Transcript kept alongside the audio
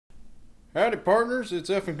Howdy partners, it's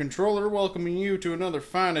F and Controller welcoming you to another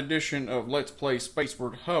fine edition of Let's Play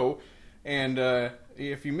Spaceward Ho. And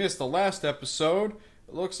if you missed the last episode,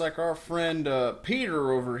 it looks like our friend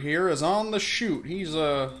Peter over here is on the shoot. He's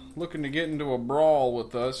looking to get into a brawl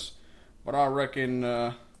with us, but I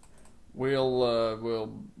reckon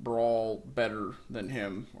we'll brawl better than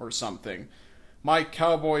him or something. My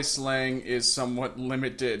cowboy slang is somewhat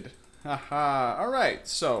limited. Haha. Alright,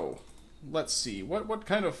 so let's see. What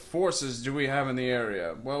kind of forces do we have in the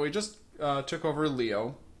area? Well, we just took over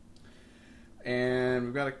Leo. And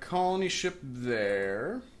we've got a colony ship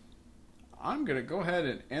there. I'm going to go ahead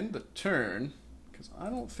and end the turn, because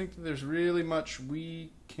I don't think that there's really much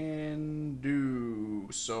we can do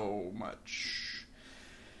so much.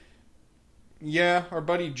 Yeah, our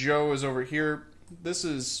buddy Joe is over here. This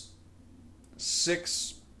is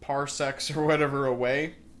 6 parsecs or whatever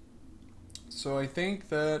away. So I think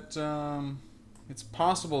that it's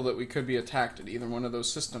possible that we could be attacked at either one of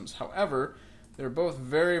those systems. However, they're both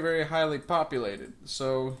very, very highly populated.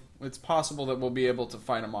 So it's possible that we'll be able to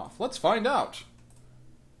fight them off. Let's find out.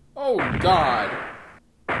 Oh, God.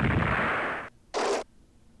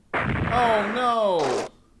 Oh, no.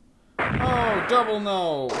 Oh, double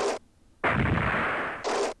no.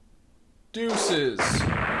 Deuces.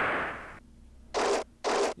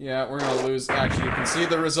 Yeah, we're going to lose. Actually, you can see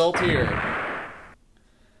the result here.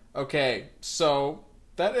 Okay, so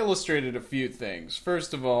that illustrated a few things.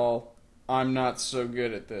 First of all, I'm not so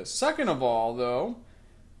good at this. Second of all, though,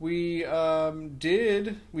 we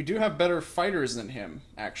do have better fighters than him,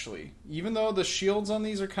 actually. Even though the shields on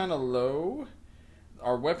these are kind of low,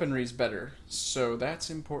 our weaponry's better, so that's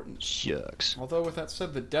important. Shucks. Although, with that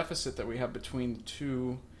said, the deficit that we have between the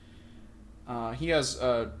two, he has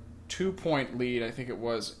a 2-point lead, I think it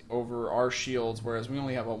was, over our shields, whereas we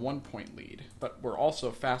only have a 1-point lead. But we're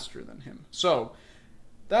also faster than him. So,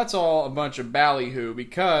 that's all a bunch of ballyhoo,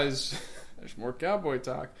 because there's more cowboy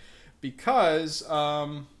talk. Because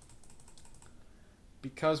of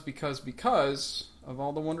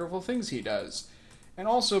all the wonderful things he does. And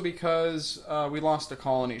also because we lost a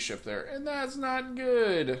colony ship there, and that's not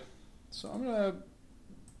good. So I'm going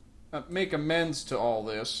to make amends to all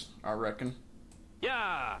this, I reckon.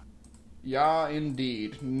 Yeah! Yeah,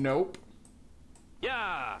 indeed. Nope.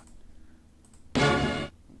 Yeah!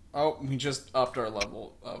 Oh, we just upped our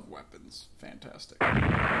level of weapons. Fantastic.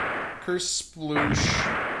 Curse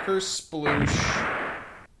sploosh. Curse sploosh.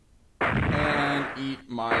 And eat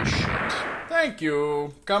my shit. Thank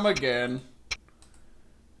you. Come again.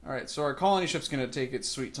 Alright, so our colony ship's gonna take its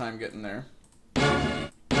sweet time getting there.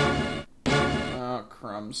 Oh,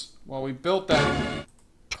 crumbs. Well, we built that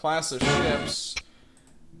class of ships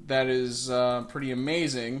that is pretty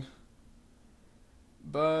amazing.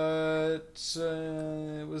 But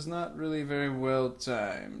it was not really very well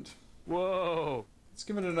timed. Whoa! Let's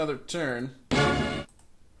give it another turn.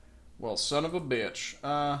 Well, son of a bitch.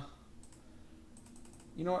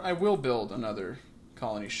 You know what? I will build another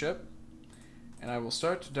colony ship. And I will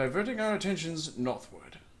start diverting our attentions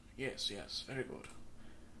northward. Yes, yes, very good.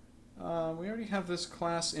 We already have this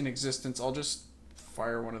class in existence. I'll just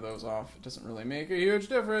fire one of those off. It doesn't really make a huge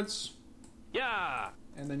difference. Yeah!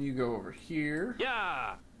 And then you go over here.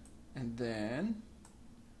 Yeah! And then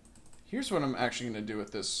here's what I'm actually going to do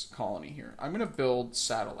with this colony here. I'm going to build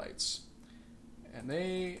satellites. And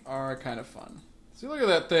they are kind of fun. See, look at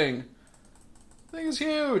that thing. The thing is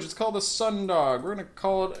huge. It's called a Sundog. We're going to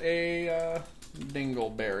call it a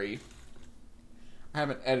Dingleberry. I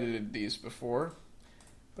haven't edited these before.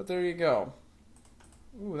 But there you go.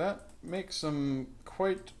 Ooh, that makes them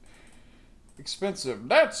quite expensive.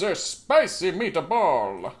 That's a spicy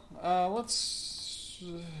meatball. Let's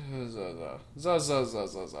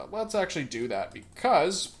let's actually do that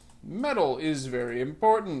because metal is very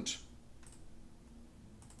important.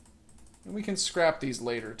 And we can scrap these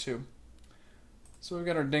later too. So we've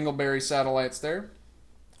got our Dingleberry satellites there,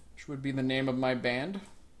 which would be the name of my band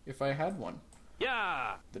if I had one.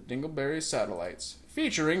 Yeah! The Dingleberry Satellites,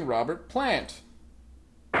 featuring Robert Plant.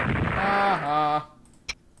 Ha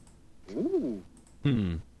Ooh.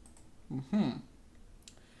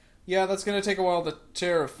 Yeah, that's going to take a while to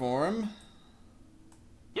terraform.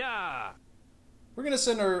 Yeah! We're going to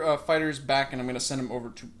send our fighters back, and I'm going to send them over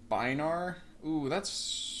to Binar. Ooh,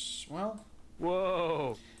 that's, well,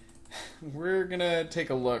 Whoa! we're going to take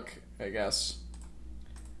a look, I guess.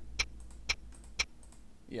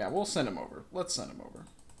 Yeah, we'll send them over. Let's send them over.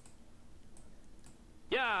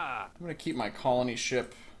 Yeah! I'm going to keep my colony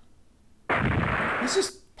ship. He's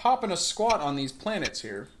just popping a squat on these planets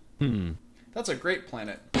here. That's a great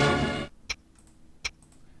planet. We're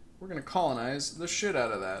going to colonize the shit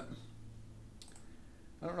out of that.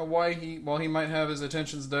 I don't know why he might have his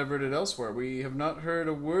attentions diverted elsewhere. We have not heard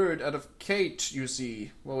a word out of Kate, you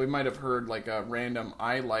see. Well, we might have heard like a random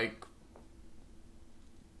I like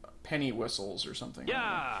penny whistles or something.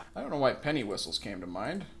 Yeah. I don't know why penny whistles came to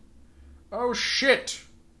mind. Oh shit!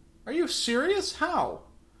 Are you serious? How?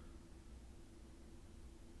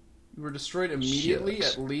 We were destroyed immediately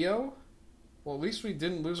Shucks. at Leo? Well, at least we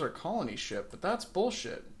didn't lose our colony ship, but that's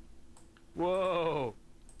bullshit. Whoa.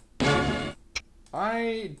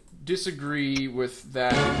 I disagree with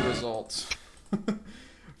that result.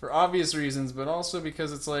 For obvious reasons, but also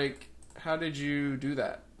because it's like, how did you do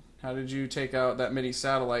that? How did you take out that many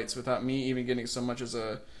satellites without me even getting so much as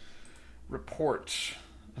a report?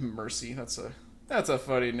 Mercy, that's a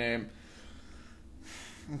funny name.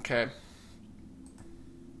 Okay.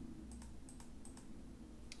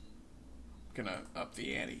 Gonna up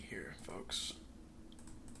the ante here, folks.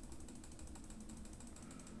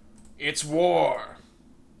 It's war!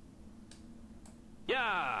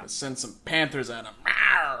 Yeah. Let's send some panthers at him.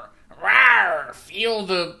 Rawr! Rawr! Feel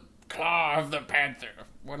the claw of the panther.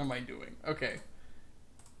 What am I doing? Okay.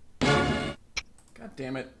 God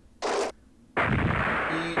damn it.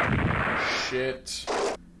 Eat shit.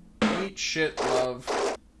 Eat shit, love.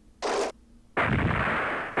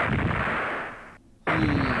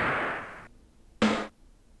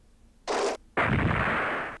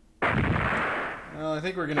 Well, I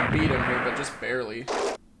think we're gonna beat him here, but just barely.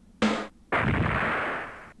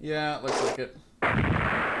 Yeah, it looks like it.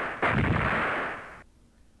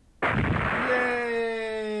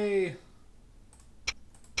 Yay!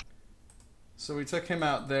 So we took him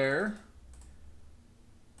out there.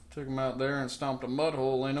 Took him out there and stomped a mud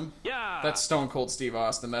hole in him. Yeah. That's Stone Cold Steve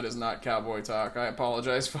Austin. That is not cowboy talk. I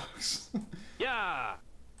apologize, folks. Yeah.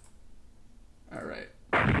 Alright.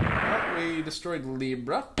 Well, we destroyed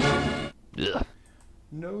Libra. Ugh.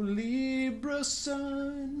 No Libra,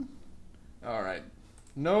 son. Alright.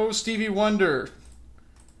 No Stevie Wonder.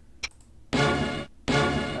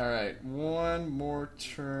 Alright, one more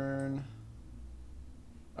turn.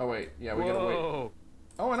 Oh, wait. Yeah, we gotta wait. Whoa.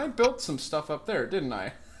 Oh, and I built some stuff up there, didn't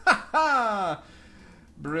I? Ha ha!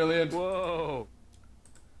 Brilliant. Whoa.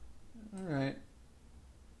 Alright.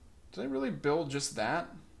 Did I really build just that?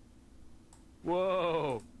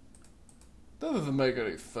 Whoa. That doesn't make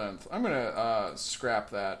any sense. I'm gonna scrap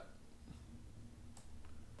that.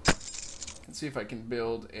 And see if I can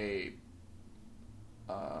build a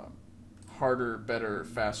harder, better,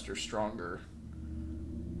 faster, stronger.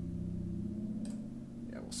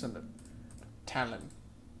 Yeah, we'll send a Talon,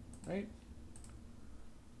 right?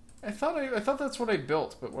 I thought that's what I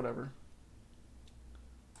built, but whatever.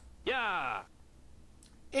 Yeah.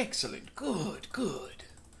 Excellent. Good, good.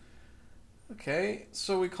 Okay,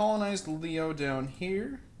 so we colonized Leo down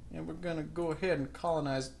here, and we're gonna go ahead and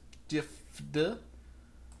colonize Difda.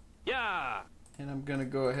 Yeah. And I'm gonna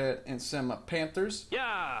go ahead and send my Panthers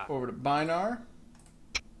Yeah. over to Binar.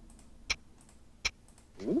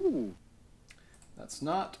 Ooh. That's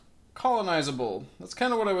not colonizable. That's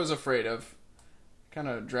kind of what I was afraid of. Kind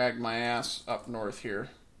of dragged my ass up north here.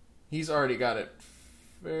 He's already got it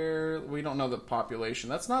fair. We don't know the population.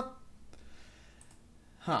 That's not...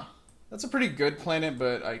 Huh. That's a pretty good planet,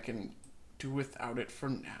 but I can do without it for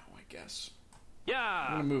now, I guess. I'm Yeah.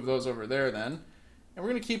 going to move those over there then. And we're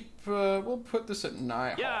going to keep... we'll put this at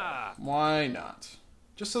Nihal. Yeah. Why not?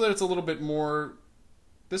 Just so that it's a little bit more...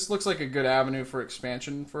 This looks like a good avenue for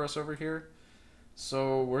expansion for us over here.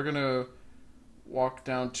 So we're going to walk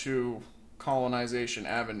down to Colonization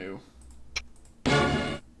Avenue.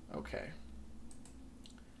 Okay.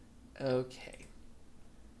 Okay.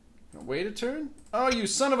 Gonna wait a turn? Oh, you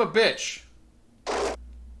son of a bitch!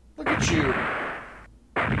 Look at you!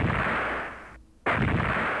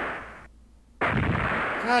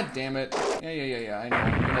 God damn it. Yeah, I know.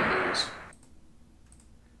 I'm gonna lose.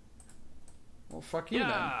 Well, fuck you then.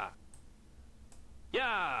 Yeah.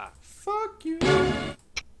 Yeah. Fuck you!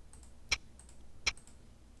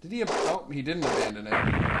 Did he... Oh, he didn't abandon it.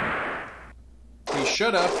 He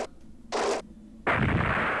should have.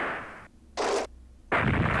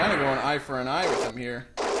 Kind of going eye for an eye with him here.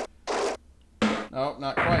 Nope,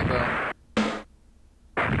 not quite though.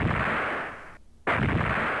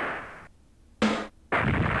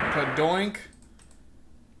 Padoink.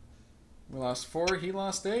 We lost 4, he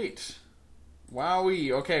lost 8.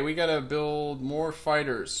 Wowee. Okay, we gotta build more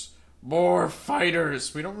fighters. More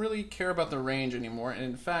fighters! We don't really care about the range anymore. And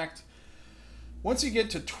in fact, once you get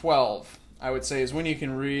to 12, I would say, is when you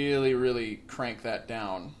can really, really crank that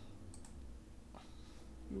down.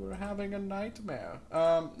 You were having a nightmare.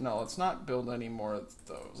 No, let's not build any more of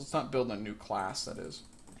those. Let's not build a new class, that is.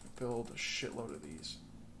 Build a shitload of these.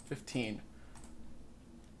 15.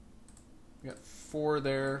 We got 4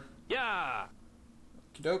 there. Yeah.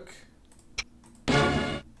 Doke.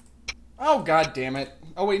 Oh, god damn it.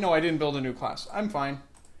 Oh, wait, no, I didn't build a new class. I'm fine.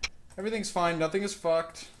 Everything's fine. Nothing is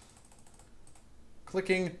fucked.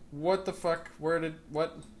 Clicking. What the fuck? Where did...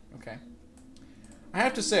 What? Okay. I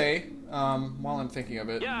have to say, while I'm thinking of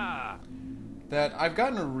it, Yeah. that I've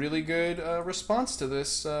gotten a really good response to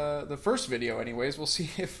this, the first video anyways. We'll see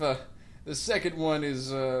if the second one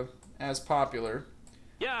is as popular.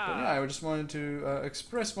 Yeah. But yeah, I just wanted to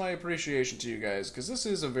express my appreciation to you guys, because this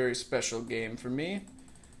is a very special game for me.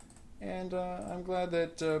 And I'm glad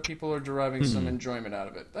that people are deriving some enjoyment out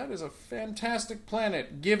of it. That is a fantastic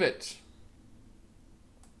planet. Give it.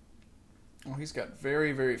 Oh, he's got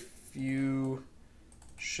very, very few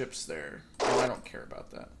ships there. Oh, I don't care about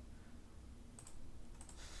that.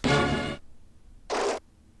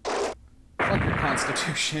 Fuck your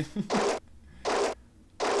constitution.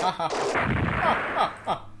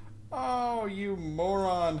 Oh, you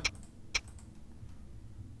moron.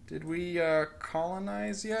 Did we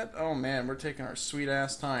colonize yet? Oh man, we're taking our sweet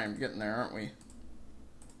ass time getting there, aren't we?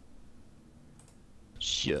 You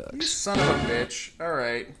Shucks. son of a bitch.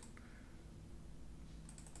 Alright.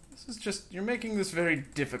 This is just... You're making this very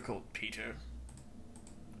difficult, Peter.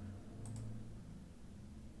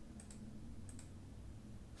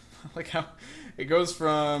 Like how it goes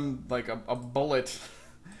from like a bullet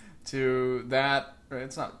to that. Right,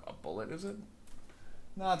 it's not a bullet, is it?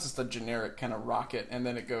 No, it's just a generic kind of rocket, and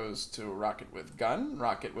then it goes to a rocket with gun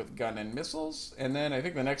and missiles, and then I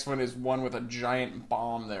think the next one is one with a giant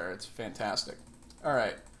bomb there. It's fantastic.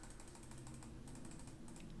 Alright.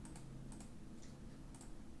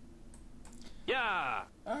 Yeah.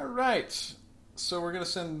 Alright. So we're going to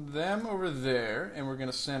send them over there, and we're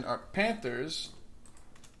going to send our Panthers.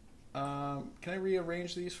 Can I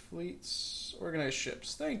rearrange these fleets? Organize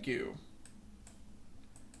ships. Thank you.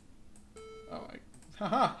 Oh,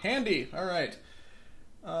 haha, handy. Alright.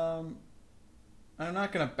 I'm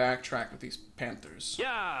not going to backtrack with these Panthers.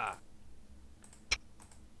 Yeah.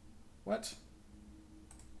 What?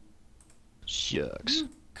 Shucks.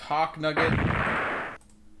 Cock nugget.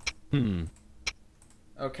 Hmm.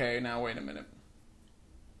 Okay, now wait a minute.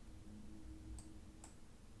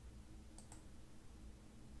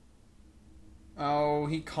 Oh,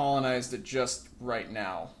 he colonized it just right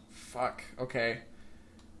now. Fuck. Okay.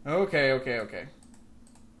 Okay.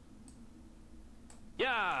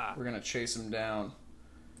 Yeah. We're gonna chase him down.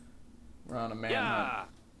 We're on a manhunt.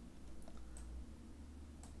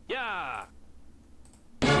 Yeah.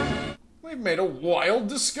 We've made a wild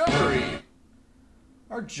discovery!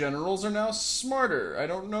 Our generals are now smarter. I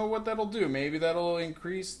don't know what that'll do. Maybe that'll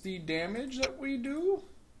increase the damage that we do?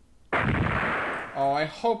 Oh, I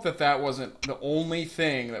hope that that wasn't the only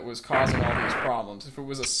thing that was causing all these problems. If it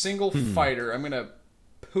was a single fighter, I'm gonna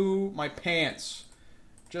poo my pants.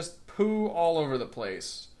 Just poo all over the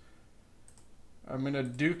place. I'm gonna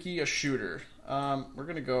dookie a shooter. We're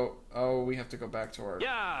gonna go... Oh, we have to go back to our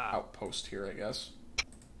outpost here, I guess.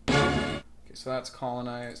 Okay, so that's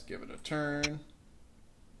colonized. Give it a turn.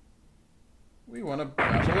 We want to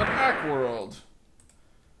battle at Ackworld.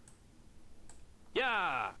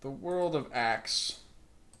 Yeah. The world of Axe.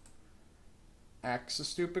 Axe a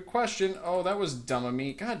stupid question. Oh, that was dumb of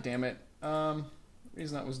me. God damn it. The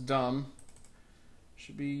reason that was dumb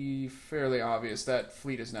should be fairly obvious. That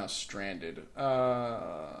fleet is now stranded. I'm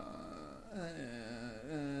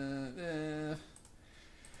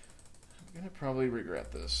gonna probably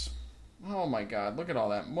regret this. Oh my god, look at all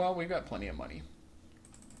that. Well, we've got plenty of money.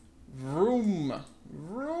 Vroom.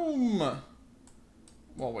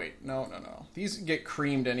 Well, wait. No. These get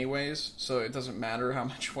creamed anyways, so it doesn't matter how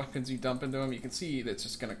much weapons you dump into them. You can see that's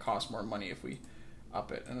just going to cost more money if we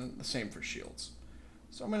up it, and the same for shields.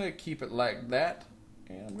 So I'm going to keep it like that,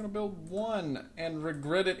 and I'm going to build one and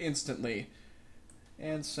regret it instantly,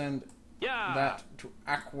 and send that to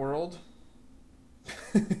Ackworld.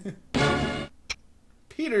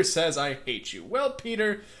 Peter says I hate you. Well,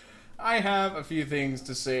 Peter, I have a few things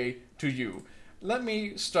to say to you. Let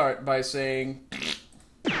me start by saying,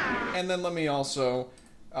 and then let me also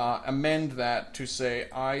amend that to say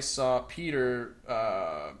I saw Peter,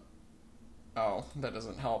 oh, that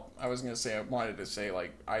doesn't help. I was going to say, I wanted to say,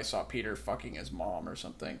 like, I saw Peter fucking his mom or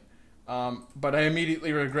something. But I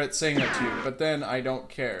immediately regret saying that to you, but then I don't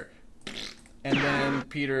care. And then,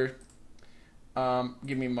 Peter,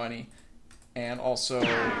 give me money. And also,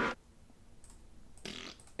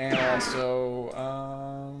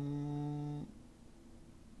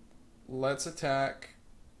 let's attack.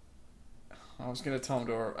 I was going to tell him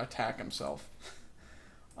to attack himself.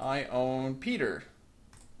 I own Peter.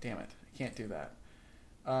 Damn it, I can't do that.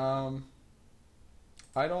 I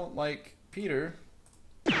don't like Peter,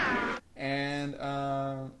 and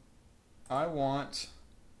I want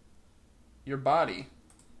your body.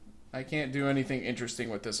 I can't do anything interesting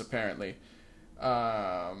with this, apparently.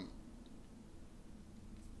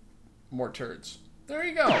 More turds. There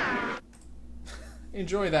you go.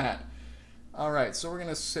 Enjoy that. Alright, so we're going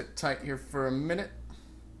to sit tight here for a minute.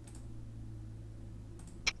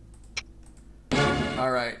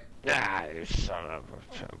 Alright. Ah, you son of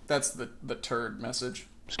a chump. That's the turd message.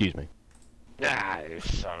 Excuse me. Ah, you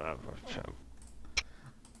son of a chump.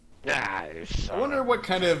 Ah, you son I wonder what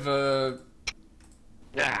kind of,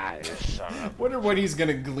 Ah, you son of wonder what he's going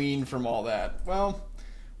to glean from all that. Well,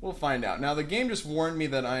 we'll find out. Now, the game just warned me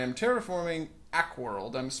that I am terraforming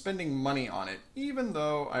Ackworld. I'm spending money on it, even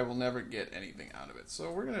though I will never get anything out of it.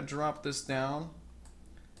 So we're going to drop this down.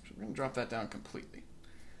 Actually, we're going to drop that down completely.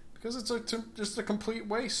 Because it's just a complete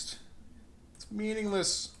waste. It's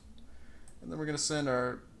meaningless. And then we're going to send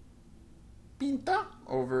our Pinta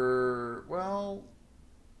over, well,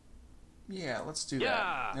 yeah, let's do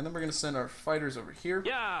that. And then we're going to send our fighters over here.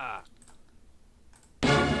 Yeah.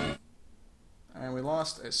 And we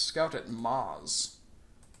lost a scout at Maz.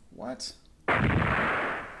 What?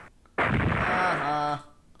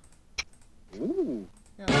 Ooh.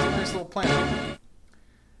 Yeah, that's a nice little plan.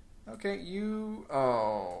 Okay, you...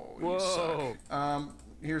 Oh, you Whoa. suck.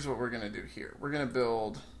 Here's what we're going to do here. We're going to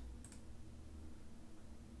build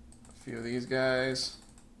a few of these guys.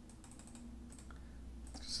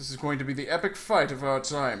 This is going to be the epic fight of our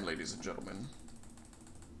time, ladies and gentlemen.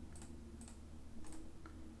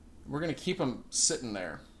 We're going to keep him sitting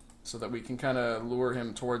there so that we can kind of lure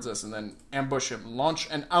him towards us and then ambush him. Launch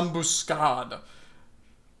an ambuscade.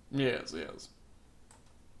 Yes, yes.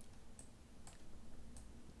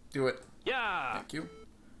 Do it. Yeah. Thank you.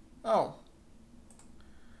 Oh.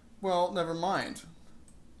 Well, never mind.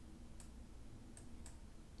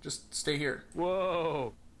 Just stay here.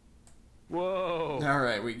 Whoa. Whoa.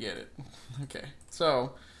 Alright, we get it. Okay.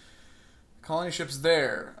 So, colony ship's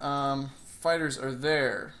there. Fighters are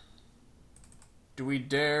there. Do we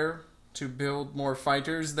dare to build more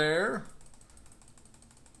fighters there?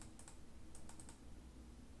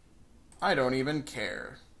 I don't even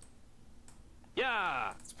care.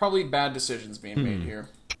 Yeah. It's probably bad decisions being made here.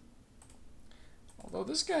 Although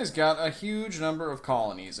this guy's got a huge number of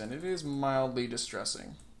colonies, and it is mildly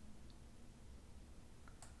distressing.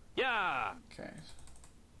 Yeah. Okay.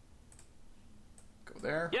 Go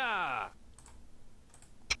there. Yeah.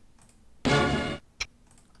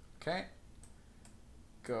 Okay.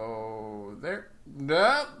 Go there.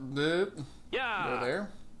 Go Yeah. there.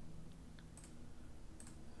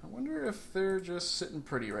 I wonder if they're just sitting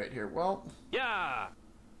pretty right here. Well, Yeah.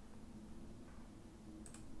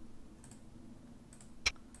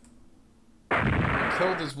 we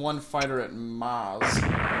killed his one fighter at Maz.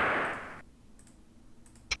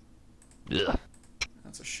 Ugh.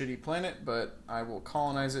 That's a shitty planet, but I will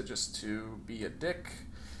colonize it just to be a dick.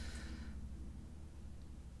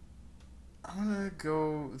 I'm gonna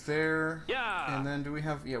go there. Yeah. And then do we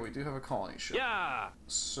have... Yeah, we do have a colony ship. Yeah.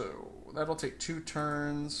 So, that'll take 2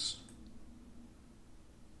 turns.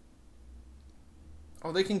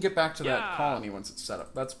 Oh, they can get back to that Yeah. colony once it's set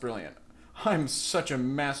up. That's brilliant. I'm such a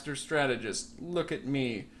master strategist. Look at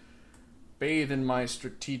me. Bathe in my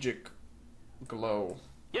strategic glow.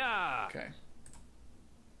 Yeah. Okay.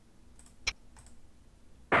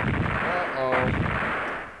 Uh-oh.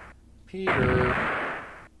 Peter.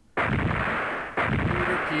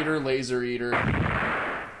 Peter, laser eater.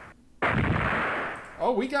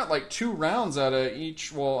 Oh, we got like 2 rounds out of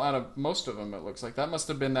each, well, out of most of them, it looks like. That must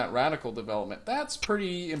have been that radical development. That's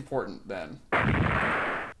pretty important, then.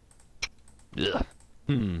 Ugh.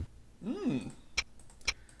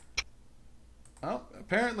 Well,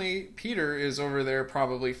 apparently Peter is over there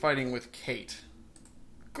probably fighting with Kate.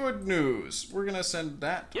 Good news. We're going to send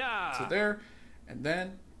that Yeah. to there, and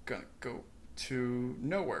then going to go to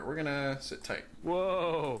nowhere. We're going to sit tight.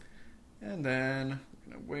 Whoa. And then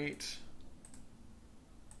we're going to wait.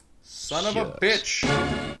 Son of a Shucks.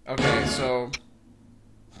 bitch. Okay, so...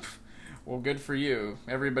 Well, good for you.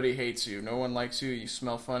 Everybody hates you. No one likes you. You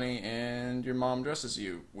smell funny, and your mom dresses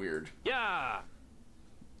you weird. Yeah.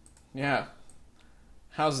 Yeah.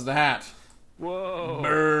 How's that? Whoa.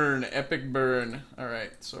 Burn. Epic burn.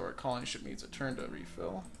 Alright, so our colony ship needs a turn to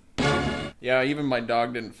refill. Yeah, even my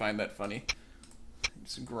dog didn't find that funny. He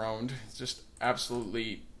just groaned. He's just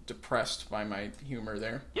absolutely depressed by my humor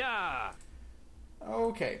there. Yeah.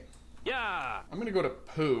 Okay. Yeah. I'm gonna go to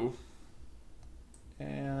Pooh.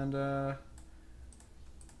 And,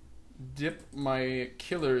 dip my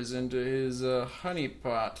killers into his, honey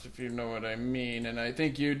pot, if you know what I mean. And I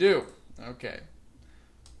think you do. Okay.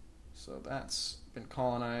 So that's been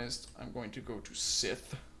colonized. I'm going to go to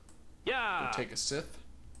Sith. Yeah. Go take a Sith.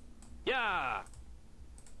 Yeah.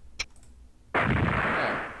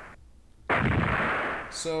 Yeah.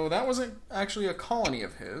 So that wasn't actually a colony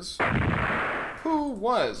of his. Who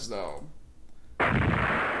was, though?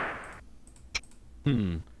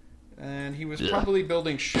 And he was probably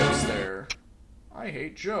building ships there. I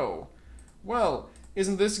hate Joe. Well,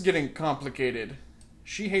 isn't this getting complicated?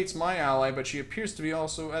 She hates my ally, but she appears to be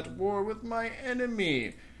also at war with my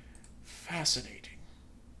enemy. Fascinating.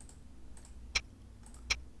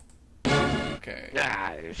 Okay.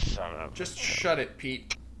 Ah, you son of a... Just shut it,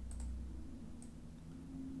 Pete.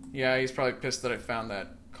 Yeah, he's probably pissed that I found that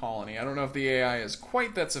colony. I don't know if the AI is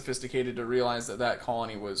quite that sophisticated to realize that that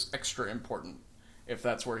colony was extra important, if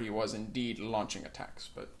that's where he was indeed launching attacks.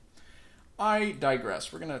 But I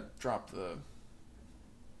digress. We're going to drop the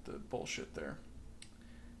bullshit there.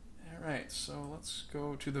 Alright, so let's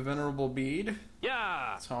go to the Venerable Bead.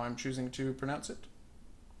 Yeah. That's how I'm choosing to pronounce it.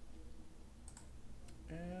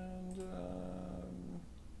 And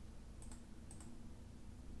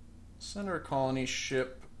send our colony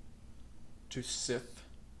ship to Sith.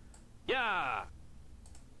 Yeah.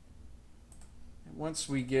 And once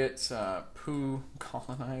we get Pooh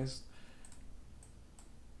colonized...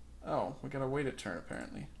 Oh, we gotta wait a turn,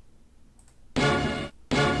 apparently.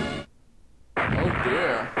 Oh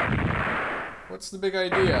dear. What's the big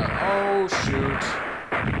idea? Oh shoot.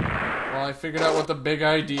 Well, I figured out what the big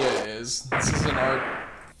idea is. This isn't our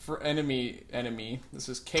enemy. This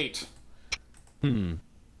is Kate.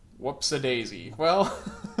 Whoops-a-daisy. Well,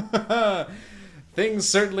 things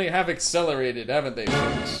certainly have accelerated, haven't they,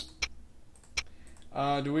 folks?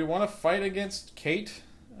 Do we want to fight against Kate?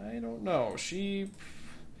 I don't know. She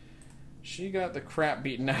got the crap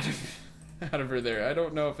beaten out of her there. I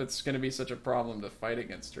don't know if it's going to be such a problem to fight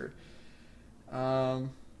against her.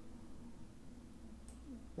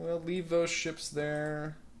 We'll leave those ships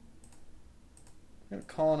there. I'm going to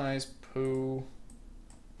colonize Pooh.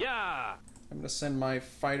 Yeah. I'm going to send my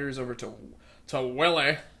fighters over to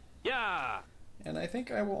Willy. Yeah. And I think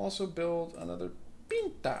I will also build another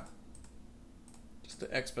Pinta. Just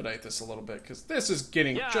to expedite this a little bit, because this is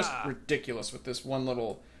getting just ridiculous with this one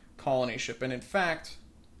little colony ship. And in fact...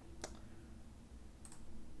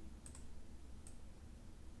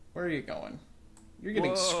 Where are you going? You're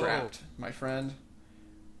getting scrapped, my friend.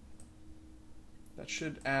 That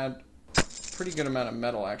should add a pretty good amount of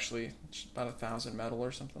metal, actually. It's about 1,000 metal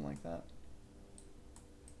or something like that.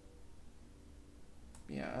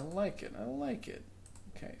 Yeah, I like it. I like it.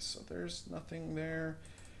 Okay, so there's nothing there.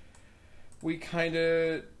 We kind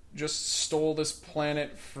of just stole this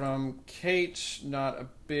planet from Kate. Not a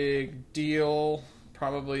big deal.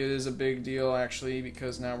 Probably it is a big deal, actually,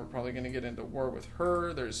 because now we're probably going to get into war with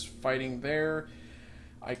her. There's fighting there.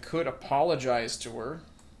 I could apologize to her,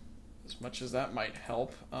 as much as that might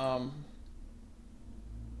help. I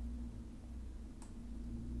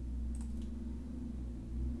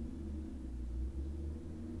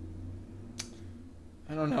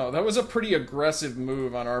don't know. That was a pretty aggressive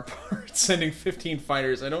move on our part, sending 15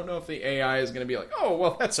 fighters. I don't know if the AI is going to be like, oh,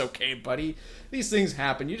 well, that's okay, buddy. These things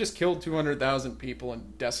happen. You just killed 200,000 people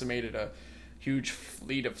and decimated a huge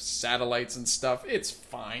fleet of satellites and stuff. It's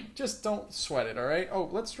fine. Just don't sweat it, all right? Oh,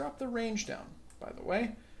 let's drop the range down, by the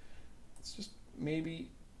way. It's just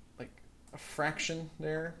maybe like a fraction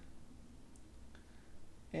there.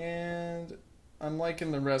 And I'm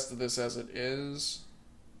liking the rest of this as it is.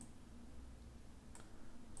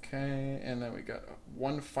 Okay, and then we got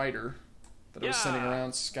one fighter that I was sending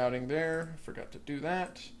around scouting there. Forgot to do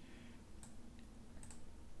that.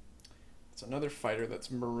 It's another fighter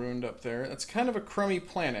that's marooned up there. That's kind of a crummy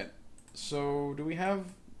planet. So, do we have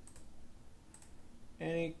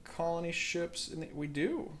any colony ships? We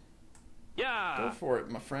do. Yeah. Go for it,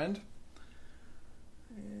 my friend.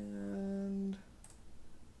 And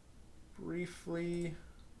briefly...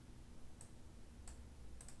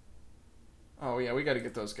 Oh, yeah, we got to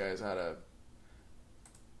get those guys out of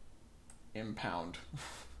impound.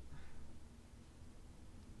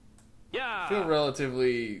 Yeah. I feel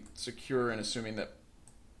relatively secure in assuming that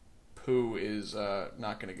Pooh is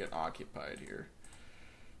not going to get occupied here.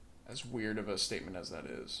 As weird of a statement as that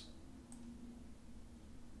is.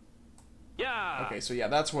 Yeah. Okay, so yeah,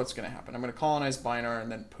 that's what's going to happen. I'm going to colonize Binar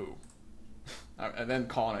and then Pooh. And then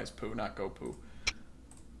colonize Pooh, not go Pooh.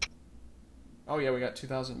 Oh yeah, we got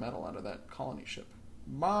 2,000 metal out of that colony ship.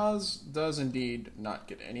 Maz does indeed not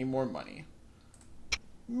get any more money.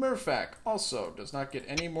 Murfak also does not get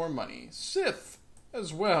any more money. Sith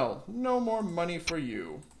as well. No more money for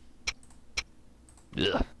you.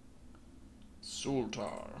 Yeah.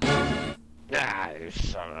 Sultar. You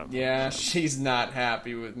son of a... Yeah, she's not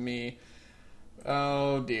happy with me.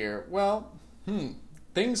 Oh dear. Well,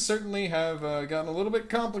 things certainly have gotten a little bit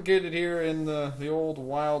complicated here in the old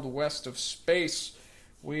Wild West of space.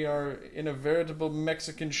 We are in a veritable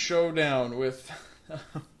Mexican showdown with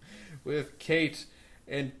with Kate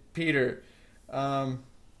and Peter.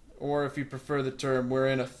 Or if you prefer the term, we're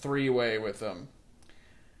in a three-way with them.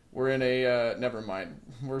 We're in a, never mind.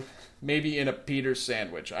 We're maybe in a Peter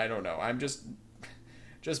sandwich. I don't know. I'm just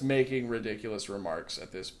making ridiculous remarks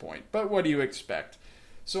at this point. But what do you expect?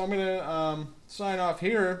 So I'm going to sign off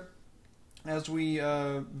here as we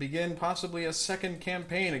begin possibly a second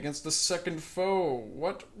campaign against the second foe.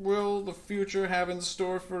 What will the future have in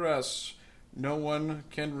store for us? No one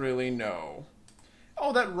can really know.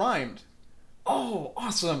 Oh, that rhymed. Oh,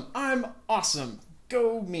 awesome. I'm awesome.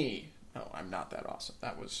 Go me. No, I'm not that awesome.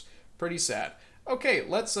 That was pretty sad. Okay,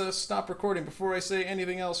 let's stop recording before I say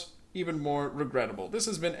anything else even more regrettable. This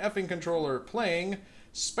has been Effing Controller playing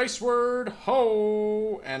Spaceward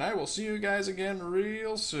Ho, and I will see you guys again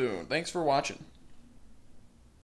real soon. Thanks for watching.